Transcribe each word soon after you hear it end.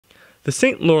The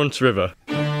St. Lawrence River,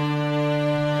 a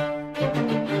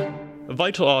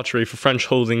vital artery for French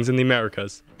holdings in the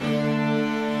Americas.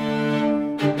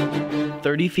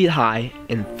 30 feet high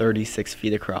and 36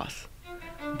 feet across,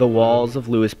 the walls of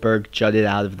Louisburg jutted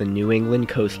out of the New England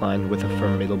coastline with a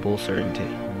formidable certainty.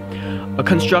 A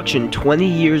construction 20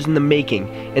 years in the making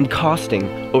and costing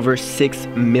over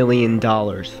 $6 million.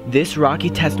 This rocky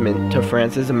testament to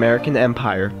France's American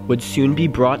empire would soon be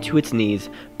brought to its knees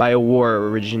by a war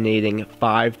originating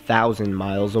 5,000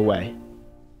 miles away.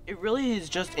 It really is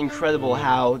just incredible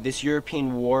how this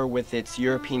European war, with its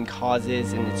European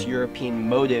causes and its European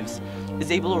motives,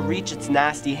 is able to reach its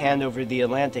nasty hand over the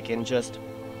Atlantic and just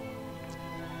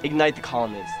ignite the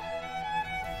colonies.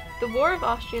 The War of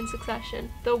Austrian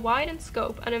Succession, though wide in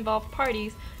scope and involved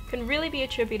parties, can really be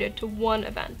attributed to one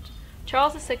event: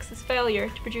 Charles VI's failure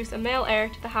to produce a male heir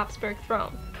to the Habsburg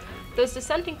throne. Those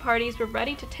dissenting parties were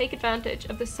ready to take advantage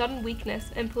of the sudden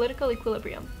weakness in political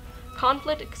equilibrium.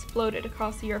 Conflict exploded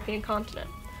across the European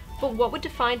continent, but what would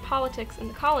define politics in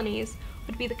the colonies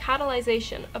would be the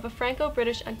catalyzation of a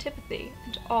Franco-British antipathy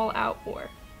into all-out war.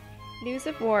 News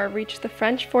of war reached the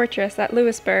French fortress at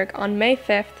Louisburg on May 5,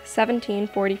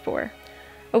 1744.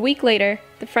 A week later,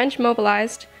 the French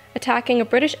mobilized, attacking a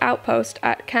British outpost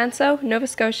at Canso, Nova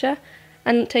Scotia,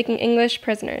 and taking English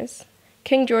prisoners.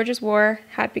 King George's War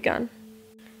had begun.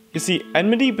 You see,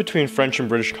 enmity between French and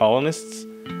British colonists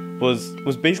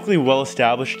was basically well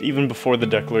established even before the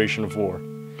declaration of war.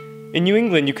 In New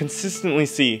England, you consistently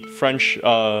see French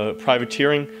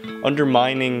privateering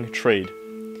undermining trade.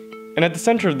 And at the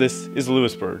center of this is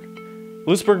Louisburg.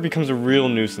 Louisburg becomes a real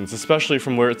nuisance, especially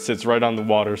from where it sits right on the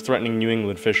water, threatening New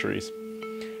England fisheries.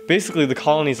 Basically, the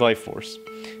colony's life force.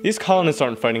 These colonists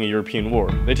aren't fighting a European war.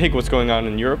 They take what's going on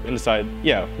in Europe and decide,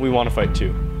 yeah, we want to fight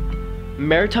too.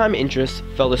 Maritime interests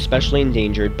felt especially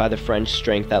endangered by the French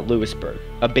strength at Louisburg,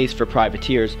 a base for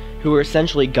privateers who were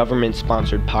essentially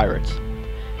government-sponsored pirates.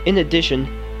 In addition,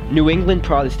 New England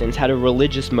Protestants had a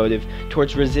religious motive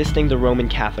towards resisting the Roman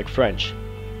Catholic French.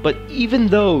 But even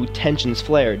though tensions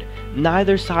flared,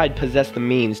 neither side possessed the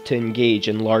means to engage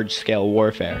in large-scale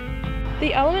warfare.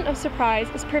 The element of surprise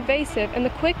is pervasive in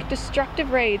the quick, destructive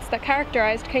raids that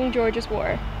characterized King George's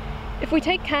War. If we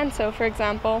take Canso, for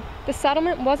example, the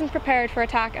settlement wasn't prepared for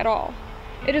attack at all.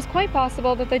 It is quite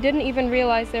possible that they didn't even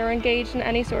realize they were engaged in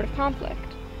any sort of conflict.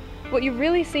 What you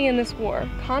really see in this war,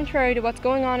 contrary to what's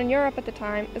going on in Europe at the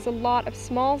time, is a lot of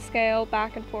small-scale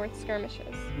back-and-forth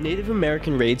skirmishes. Native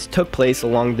American raids took place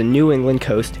along the New England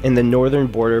coast and the northern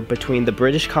border between the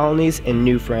British colonies and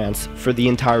New France for the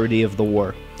entirety of the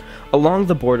war. Along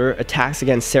the border, attacks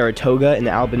against Saratoga and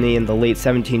Albany in the late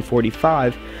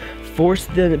 1745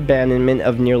 forced the abandonment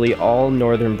of nearly all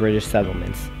northern British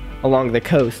settlements. Along the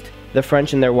coast, the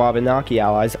French and their Wabanaki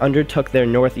allies undertook their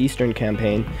northeastern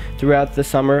campaign throughout the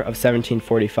summer of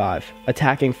 1745,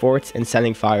 attacking forts and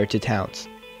setting fire to towns.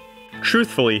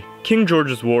 Truthfully, King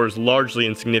George's War is largely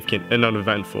insignificant and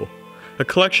uneventful, a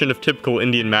collection of typical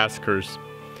Indian massacres.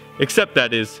 Except,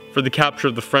 that is, for the capture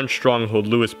of the French stronghold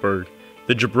Louisburg,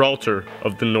 the Gibraltar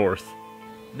of the North.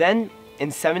 Then, in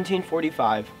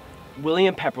 1745,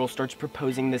 William Pepperell starts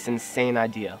proposing this insane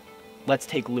idea. Let's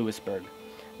take Louisburg.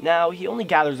 Now, he only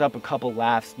gathers up a couple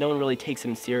laughs, no one really takes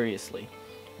him seriously.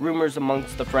 Rumors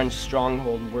amongst the French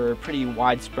stronghold were pretty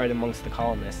widespread amongst the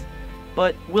colonists.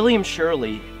 But William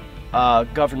Shirley,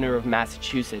 governor of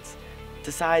Massachusetts,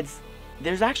 decides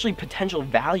there's actually potential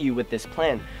value with this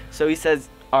plan. So he says,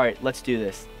 alright, let's do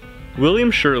this.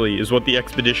 William Shirley is what the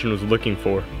expedition was looking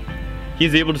for. He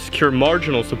is able to secure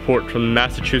marginal support from the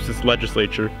Massachusetts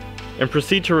legislature and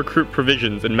proceed to recruit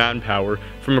provisions and manpower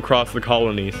from across the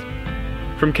colonies.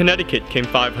 From Connecticut came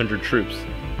 500 troops,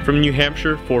 from New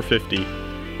Hampshire 450.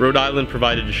 Rhode Island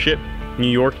provided a ship,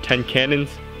 New York 10 cannons,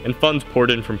 and funds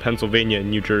poured in from Pennsylvania and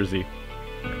New Jersey.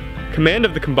 Command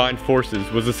of the combined forces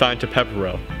was assigned to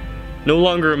Pepperell. No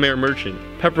longer a mere merchant,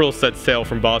 Pepperell set sail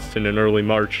from Boston in early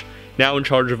March, now in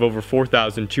charge of over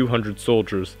 4,200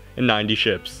 soldiers and 90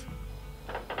 ships.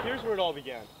 Here's where it all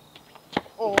began.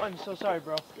 Oh, I'm so sorry,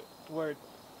 bro. Word.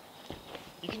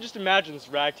 You can just imagine this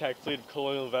ragtag fleet of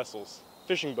colonial vessels,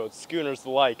 fishing boats, schooners, the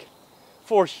like.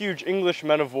 4 huge English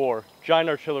men of war, giant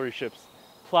artillery ships,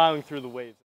 plowing through the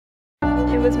waves.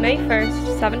 It was May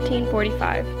 1st,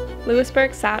 1745.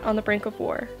 Louisburg sat on the brink of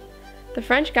war. The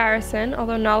French garrison,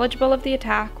 although knowledgeable of the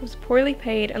attack, was poorly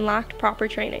paid and lacked proper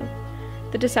training.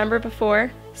 The December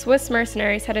before, Swiss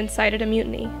mercenaries had incited a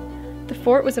mutiny. The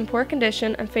fort was in poor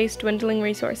condition and faced dwindling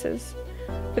resources.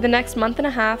 For the next month and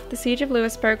a half, the siege of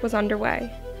Louisburg was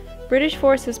underway. British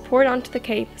forces poured onto the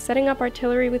cape, setting up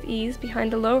artillery with ease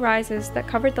behind the low rises that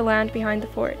covered the land behind the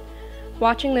fort.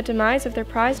 Watching the demise of their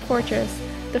prized fortress,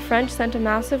 the French sent a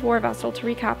massive war vessel to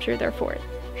recapture their fort.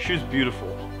 She was beautiful,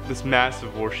 this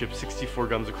massive warship 64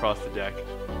 guns across the deck.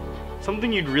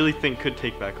 Something you'd really think could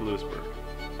take back Louisbourg.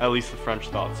 At least the French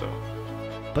thought so.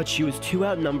 But she was too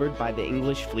outnumbered by the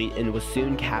English fleet and was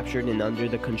soon captured and under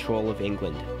the control of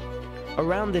England.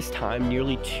 Around this time,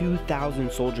 nearly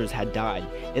 2,000 soldiers had died,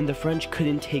 and the French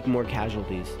couldn't take more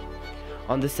casualties.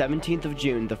 On the 17th of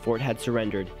June, the fort had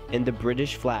surrendered, and the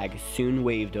British flag soon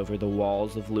waved over the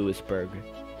walls of Louisbourg.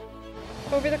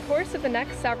 Over the course of the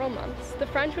next several months, the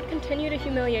French would continue to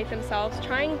humiliate themselves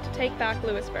trying to take back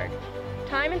Louisbourg.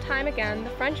 Time and time again, the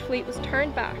French fleet was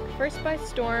turned back, first by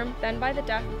storm, then by the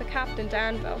death of the captain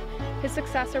d'Anville. His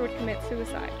successor would commit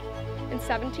suicide. In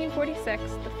 1746,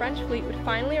 the French fleet would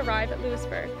finally arrive at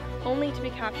Louisbourg, only to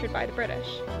be captured by the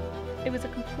British. It was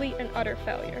a complete and utter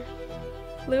failure.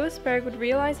 Louisbourg would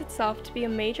realize itself to be a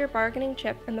major bargaining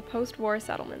chip in the post-war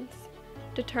settlements.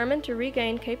 Determined to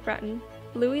regain Cape Breton,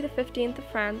 Louis XV of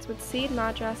France would cede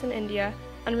Madras in India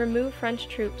and remove French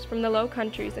troops from the Low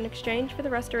Countries in exchange for the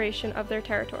restoration of their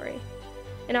territory.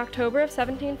 In October of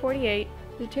 1748,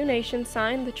 the two nations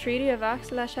signed the Treaty of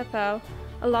Aix-la-Chapelle,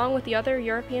 along with the other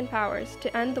European powers,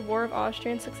 to end the War of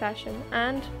Austrian Succession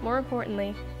and, more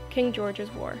importantly, King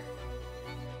George's War.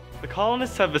 The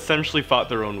colonists have essentially fought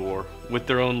their own war, with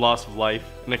their own loss of life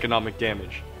and economic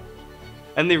damage.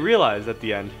 And they realize, at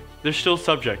the end, they're still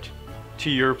subject to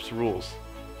Europe's rules.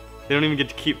 They don't even get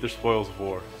to keep their spoils of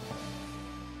war.